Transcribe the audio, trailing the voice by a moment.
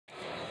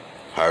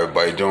How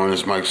everybody doing?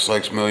 It's Mike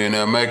Sykes,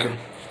 Millionaire Maker.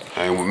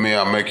 Hang with me,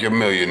 I'll make you a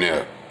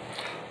millionaire.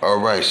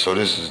 Alright, so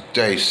this is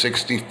day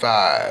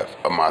 65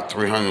 of my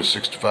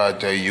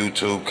 365-day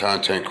YouTube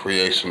content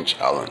creation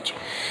challenge,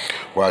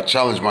 where I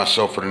challenge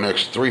myself for the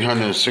next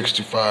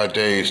 365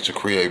 days to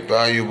create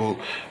valuable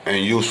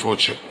and useful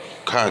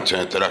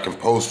content that I can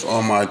post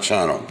on my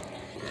channel.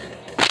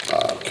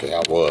 Okay,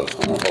 I'm gonna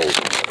hold.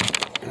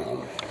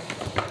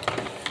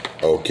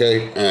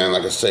 Okay, and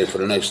like I say, for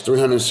the next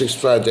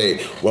 365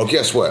 days, well,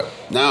 guess what?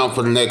 Now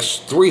for the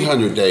next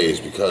 300 days,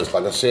 because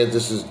like I said,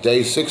 this is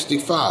day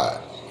 65.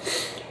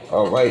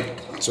 All right,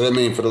 so that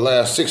means for the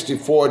last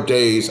 64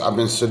 days, I've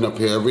been sitting up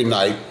here every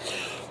night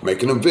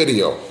making a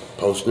video,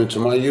 posting it to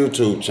my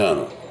YouTube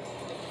channel.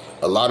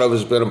 A lot of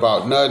it's been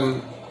about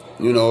nothing,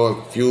 you know,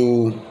 a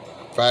few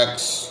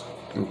facts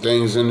and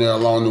things in there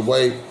along the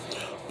way.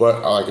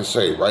 But like I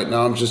say, right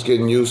now I'm just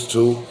getting used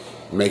to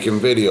making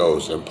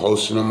videos and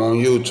posting them on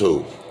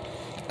YouTube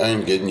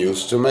and getting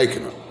used to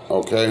making them,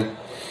 okay?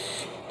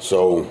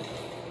 So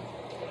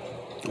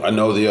I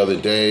know the other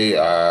day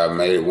I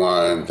made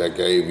one that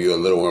gave you a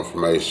little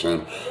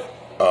information.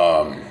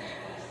 I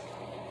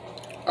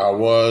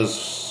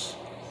was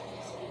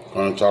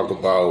going to talk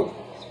about,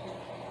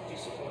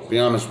 be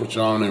honest with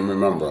you, I don't even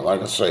remember.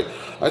 Like I say,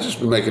 I just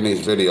been making these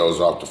videos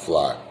off the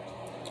fly,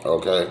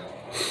 okay?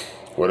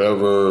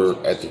 Whatever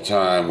at the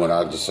time when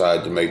I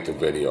decide to make the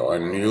video.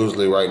 And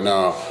usually right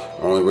now,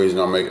 the only reason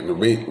I'm making the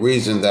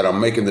reason that I'm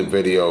making the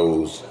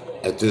videos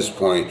at this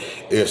point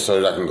is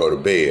so that I can go to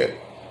bed.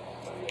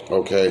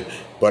 Okay,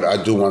 but I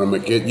do want to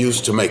get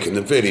used to making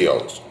the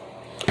videos.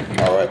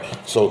 All right,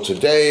 so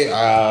today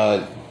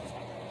I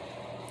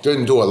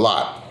didn't do a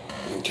lot.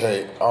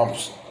 Okay, I'm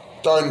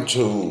starting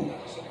to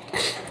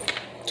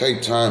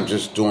take time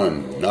just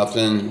doing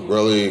nothing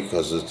really,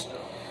 because it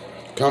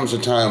comes a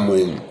time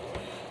when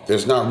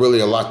there's not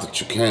really a lot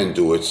that you can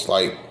do. It's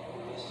like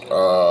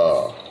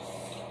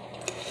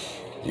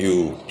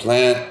you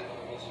plant,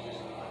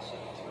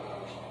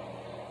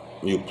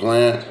 you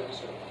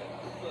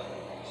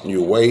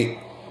wait,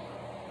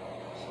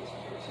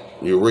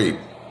 you reap.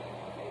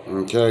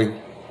 Okay?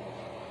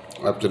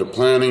 After the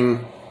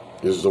planting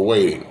is the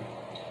waiting.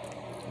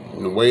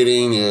 And the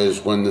waiting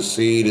is when the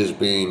seed is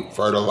being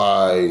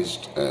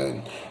fertilized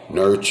and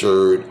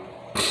nurtured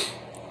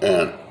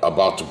and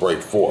about to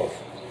break forth.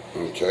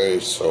 Okay,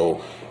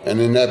 so,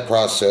 and in that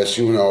process,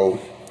 you know,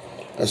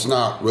 it's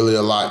not really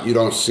a lot. You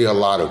don't see a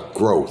lot of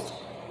growth.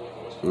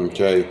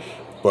 Okay,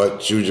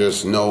 but you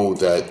just know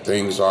that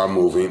things are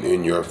moving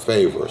in your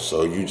favor.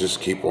 So you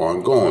just keep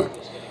on going.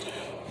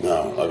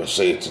 Now, like I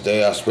say,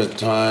 today I spent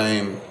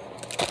time,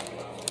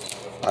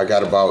 I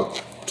got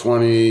about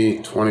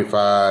 20,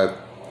 25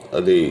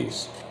 of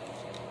these.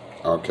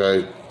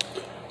 Okay.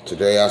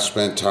 Today I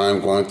spent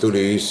time going through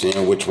these,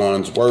 seeing which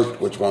ones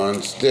worked, which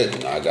ones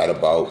didn't. I got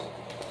about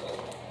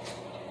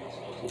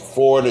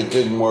 4 that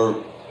didn't work.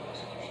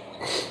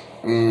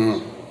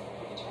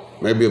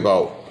 Maybe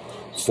about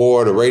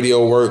 4 the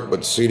radio worked,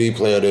 but the CD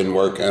player didn't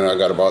work. And I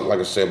got about, like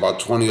I said,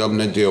 about 20 of them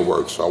that did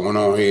work. So I went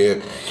on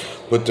here,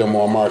 put them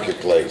on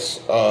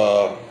Marketplace.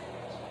 I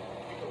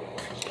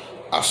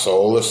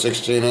sold a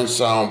 16-inch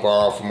soundbar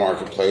off of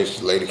Marketplace.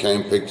 The lady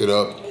came, picked it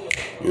up,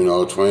 you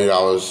know,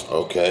 $20.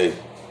 Okay.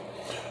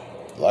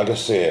 Like I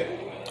said,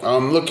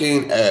 I'm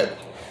looking at,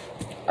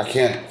 I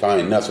can't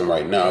find nothing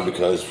right now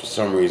because for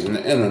some reason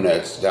the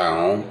internet's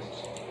down.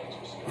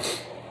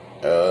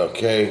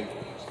 Okay.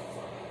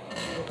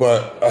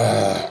 But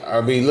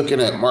I'll be looking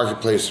at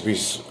Marketplace to be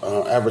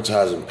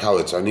advertising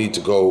pallets. I need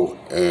to go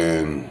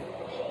and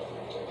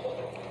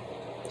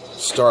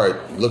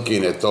start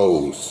looking at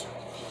those,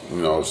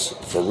 you know,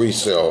 for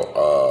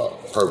resale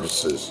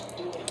purposes.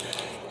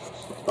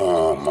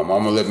 My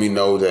mama let me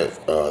know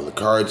that the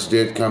cards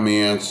did come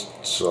in,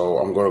 so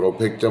I'm going to go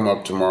pick them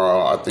up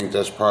tomorrow. I think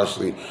that's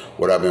partially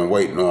what I've been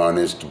waiting on,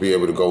 is to be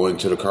able to go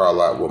into the car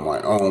lot with my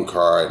own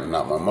card and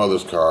not my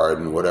mother's card,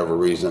 and whatever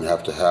reason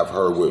have to have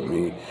her with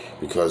me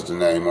because the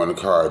name on the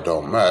card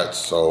don't match.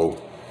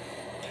 So,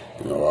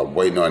 you know, I'm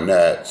waiting on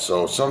that.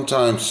 So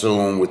sometime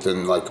soon,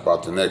 within like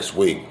about the next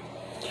week,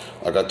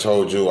 like I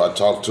told you, I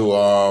talked to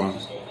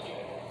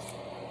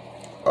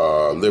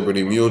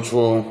Liberty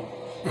Mutual.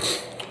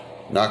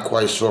 Not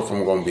quite sure if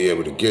I'm going to be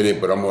able to get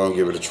it, but I'm going to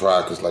give it a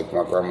try, because like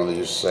my grandmother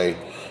used to say,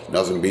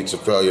 nothing beats a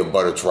failure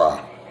but a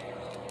try.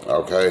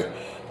 Okay?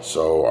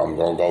 So I'm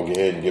going to go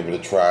ahead and give it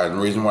a try. And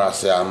the reason why I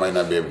say I might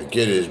not be able to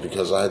get it is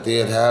because I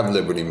did have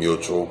Liberty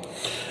Mutual,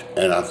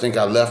 and I think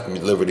I left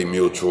Liberty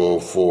Mutual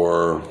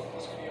for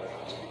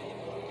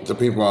the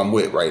people I'm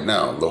with right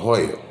now, La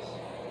Jolla.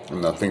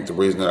 And I think the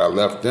reason that I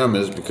left them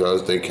is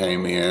because they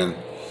came in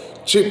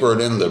cheaper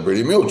than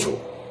Liberty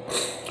Mutual.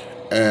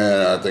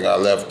 And I think I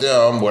left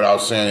them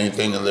without saying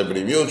anything to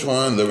Liberty Mutual,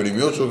 and Liberty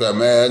Mutual got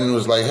mad and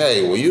was like,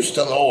 hey, well, you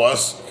still owe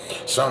us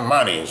some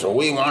money, so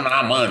we want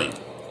our money.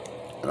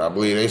 And I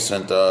believe they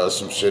sent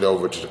some shit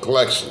over to the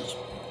collections,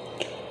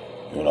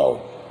 you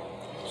know.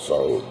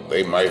 So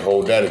they might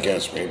hold that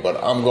against me,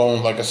 but I'm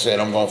going, like I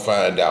said, I'm going to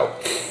find out.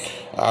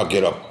 I'll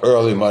get up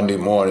early Monday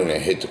morning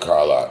and hit the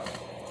car lot.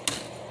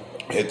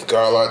 Hit the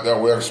car lot that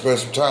way. I can spend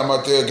some time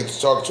out there, get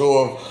to talk to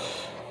him.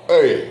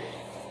 Hey.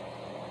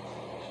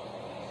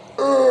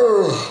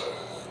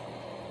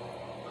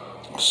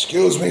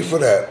 Excuse me for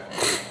that.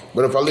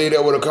 But if I leave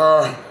that with a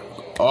car,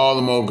 all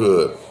the more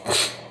good.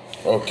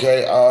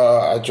 Okay,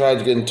 I tried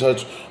to get in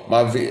touch.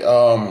 My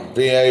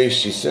VA,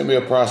 she sent me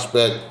a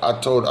prospect. I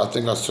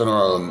think I sent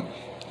her an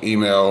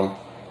email.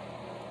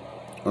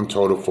 I'm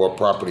told her for a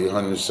property,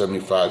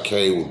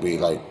 175K would be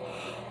like,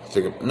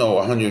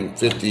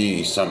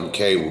 150 something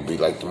K would be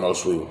like the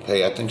most we would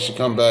pay. I think she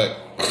come back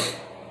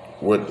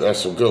with,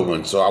 that's a good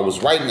one. So I was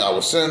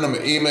sending them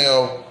an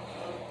email.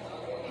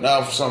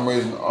 Now for some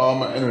reason, all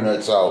my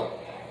internet's out.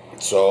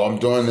 So I'm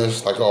doing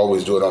this like I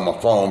always do it on my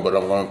phone, but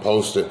I'm going to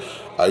post it.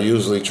 I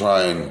usually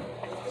try and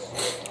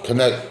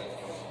connect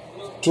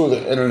to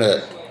the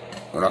internet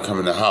when I come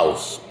in the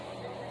house.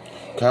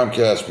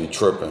 Comcast be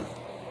tripping.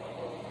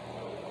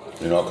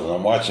 You know, because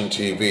I'm watching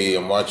TV,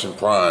 I'm watching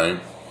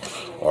Prime,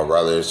 or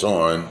rather it's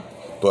on,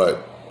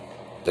 but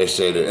they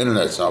say the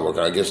internet's not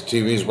working. I guess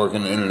TV's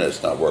working, the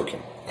internet's not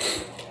working.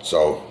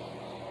 So,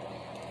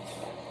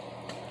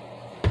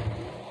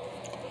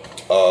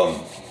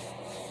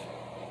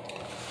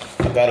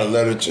 I got a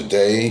letter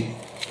today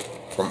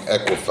from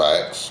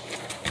Equifax.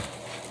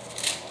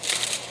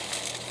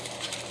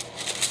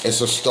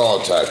 It's a stall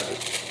tactic,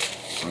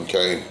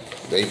 okay?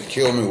 They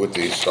kill me with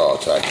these stall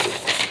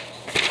tactics.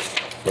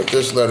 But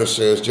this letter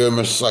says, Dear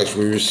Mr. Sykes,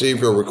 we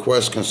received your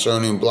request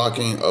concerning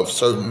blocking of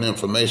certain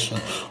information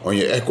on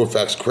your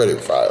Equifax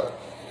credit file.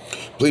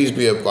 Please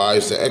be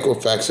advised that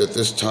Equifax at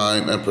this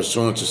time and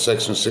pursuant to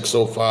Section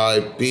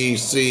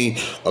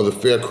 605(b)(c) of the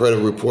Fair Credit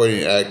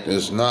Reporting Act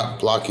is not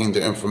blocking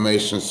the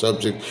information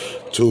subject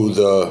to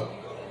the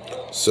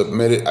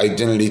submitted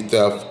identity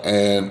theft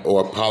and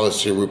or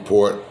policy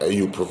report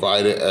you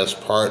provided as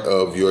part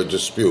of your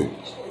dispute.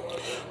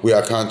 We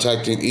are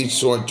contacting each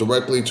sort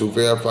directly to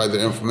verify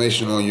the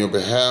information on your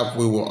behalf.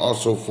 We will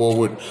also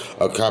forward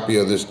a copy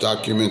of this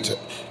document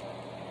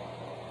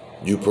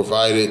you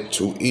provided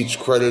to each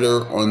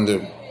creditor on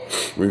the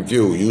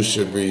review. You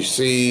should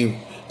receive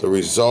the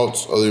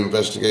results of the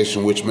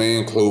investigation, which may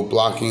include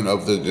blocking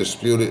of the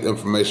disputed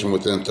information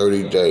within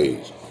 30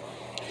 days.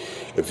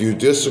 If you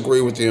disagree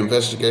with the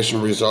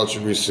investigation results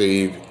you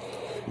receive,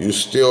 you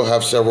still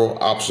have several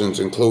options,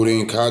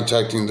 including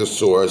contacting the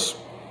source,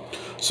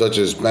 such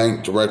as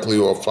bank directly,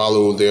 or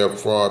follow their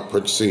fraud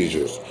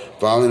procedures,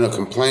 filing a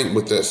complaint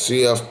with the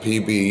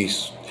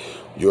CFPB,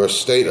 your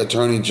state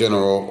attorney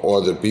general,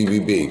 or the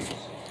BBB,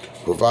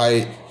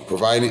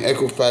 providing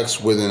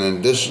Equifax with an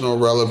additional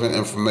relevant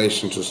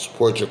information to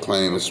support your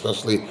claim,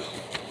 especially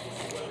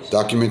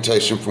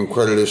documentation from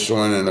creditors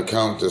showing an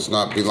account does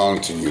not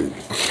belong to you.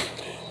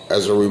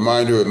 As a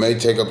reminder, it may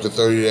take up to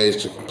 30 days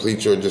to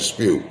complete your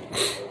dispute.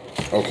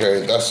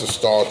 Okay, that's a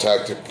stall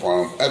tactic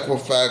from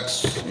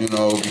Equifax, you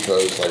know,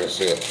 because like I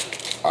said,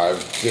 I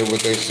did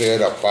what they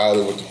said. I filed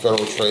it with the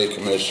Federal Trade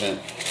Commission,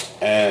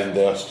 and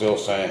they're still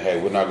saying,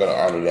 hey, we're not going to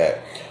honor that.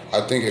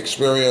 I think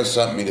Experian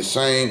sent me the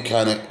same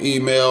kind of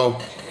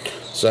email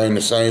saying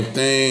the same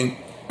thing,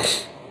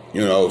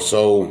 you know,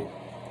 so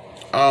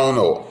I don't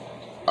know.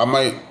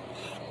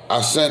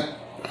 I sent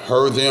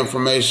her the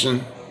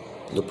information,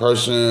 the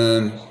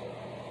person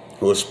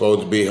who was supposed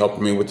to be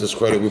helping me with this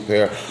credit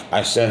repair.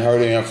 I sent her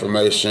the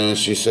information.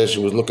 She said she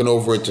was looking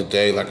over it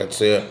today, like I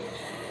said.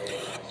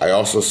 I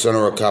also sent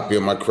her a copy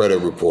of my credit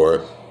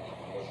report.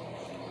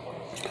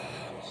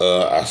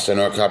 I sent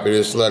her a copy of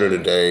this letter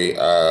today.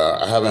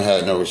 I haven't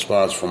had no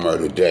response from her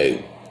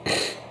today.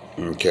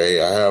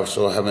 Okay, I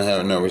haven't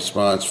had no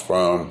response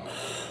from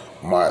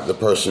the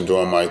person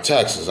doing my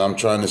taxes. I'm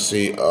trying to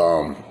see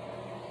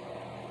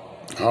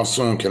how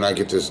soon can I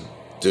get this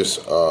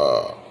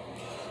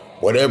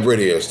whatever it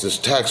is, this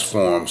tax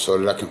form, so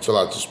that I can fill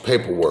out this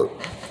paperwork,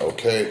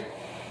 okay?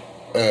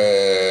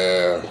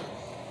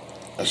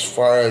 As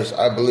far as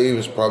I believe,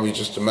 it's probably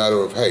just a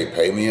matter of, hey,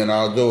 pay me and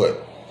I'll do it.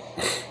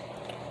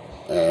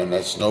 And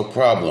that's no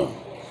problem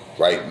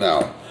right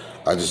now.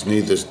 I just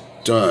need this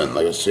done.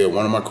 Like I said,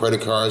 one of my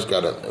credit cards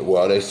got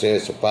they say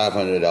it's a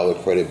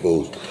 $500 credit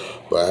boost.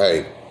 But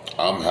hey,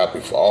 I'm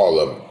happy for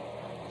all of them.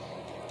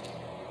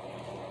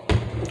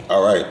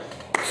 All right.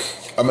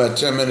 I'm at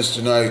 10 minutes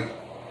tonight.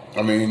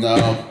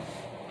 Now,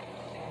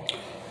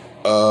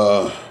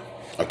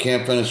 I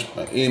can't finish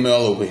my email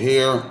over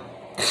here.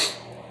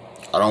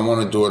 I don't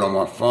want to do it on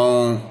my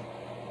phone.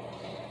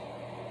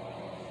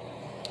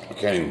 I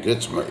can't even get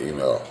to my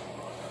email.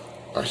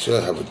 I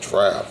should have a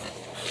draft.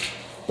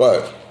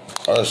 But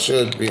I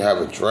should have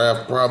a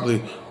draft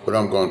probably, but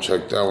I'm going to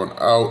check that one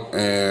out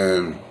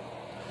and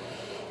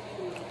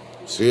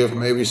see if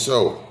maybe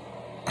so.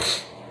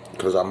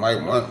 Because I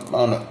might want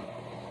to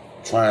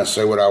try and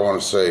say what I want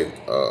to say.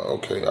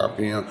 Okay,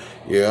 RPM.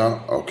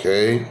 Yeah,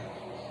 okay.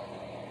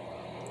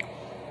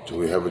 Do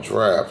we have a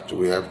draft? Do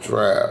we have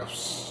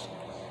drafts?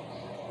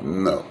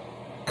 No.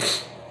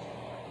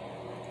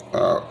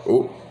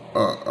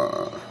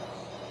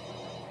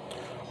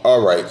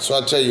 All right, so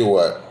I tell you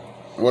what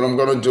I'm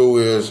going to do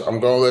is I'm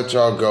going to let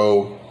y'all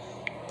go.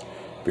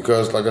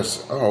 Because like I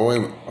said, oh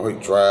wait,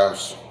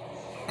 drafts.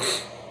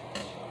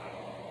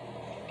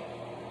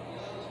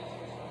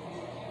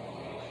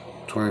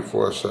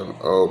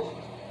 (24/7).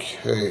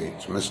 Okay,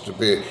 it's Mr.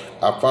 Big.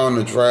 I found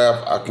the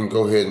draft. I can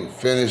go ahead and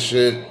finish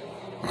it.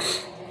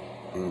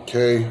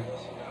 Okay.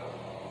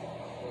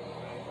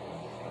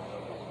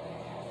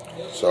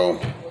 So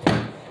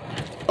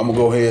I'm gonna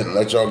go ahead and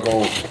let y'all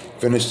go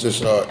finish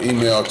this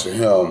email to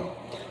him,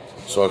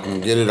 so I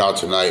can get it out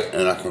tonight,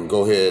 and I can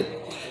go ahead,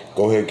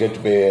 get to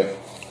bed.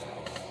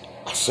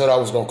 I said I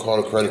was gonna call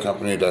the credit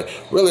company today.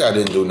 Really, I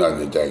didn't do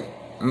nothing today.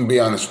 I'm gonna be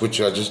honest with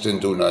you. I just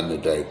didn't do nothing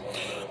today.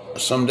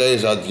 Some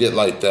days I get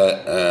like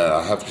that, and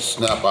I have to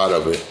snap out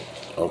of it.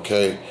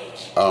 Okay,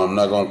 I'm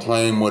not gonna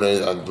claim what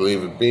I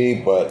believe it be,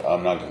 but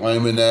I'm not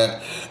claiming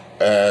that,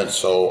 and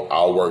so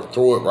I'll work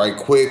through it right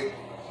quick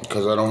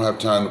because I don't have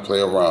time to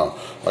play around.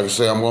 Like I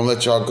say, I'm gonna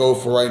let y'all go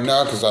for right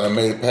now because I done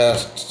made it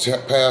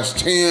past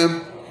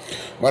 10.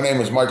 My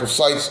name is Michael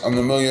Sykes. I'm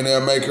the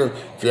Millionaire Maker.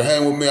 If you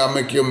hang with me, I'll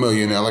make you a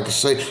millionaire. Like I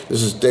say,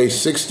 this is day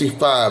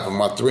 65 of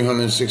my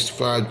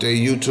 365-day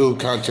YouTube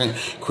content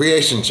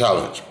creation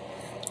challenge,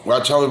 where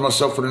I challenge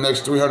myself for the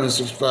next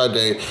 365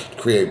 days to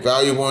create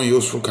valuable and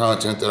useful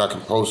content that I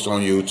can post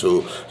on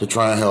YouTube to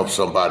try and help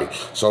somebody.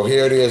 So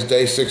here it is,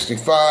 day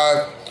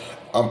 65.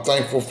 I'm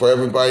thankful for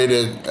everybody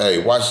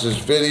that, watch this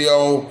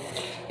video.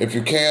 If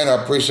you can,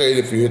 I appreciate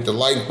it if you hit the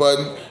like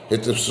button,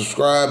 hit the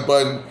subscribe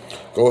button.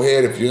 Go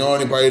ahead, if you know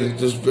anybody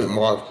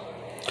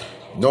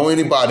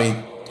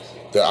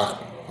that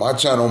my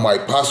channel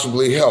might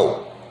possibly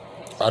help,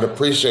 I'd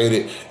appreciate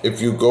it if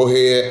you go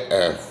ahead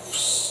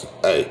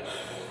and,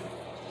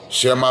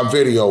 share my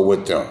video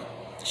with them.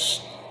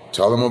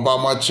 Tell them about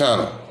my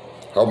channel.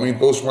 Help me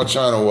boost my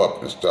channel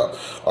up and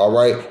stuff. All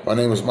right, my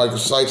name is Michael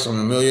Sykes. I'm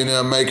the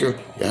Millionaire Maker.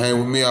 You hang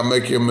with me, I'll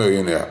make you a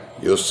millionaire.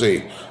 You'll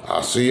see.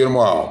 I'll see you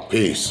tomorrow.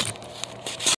 Peace.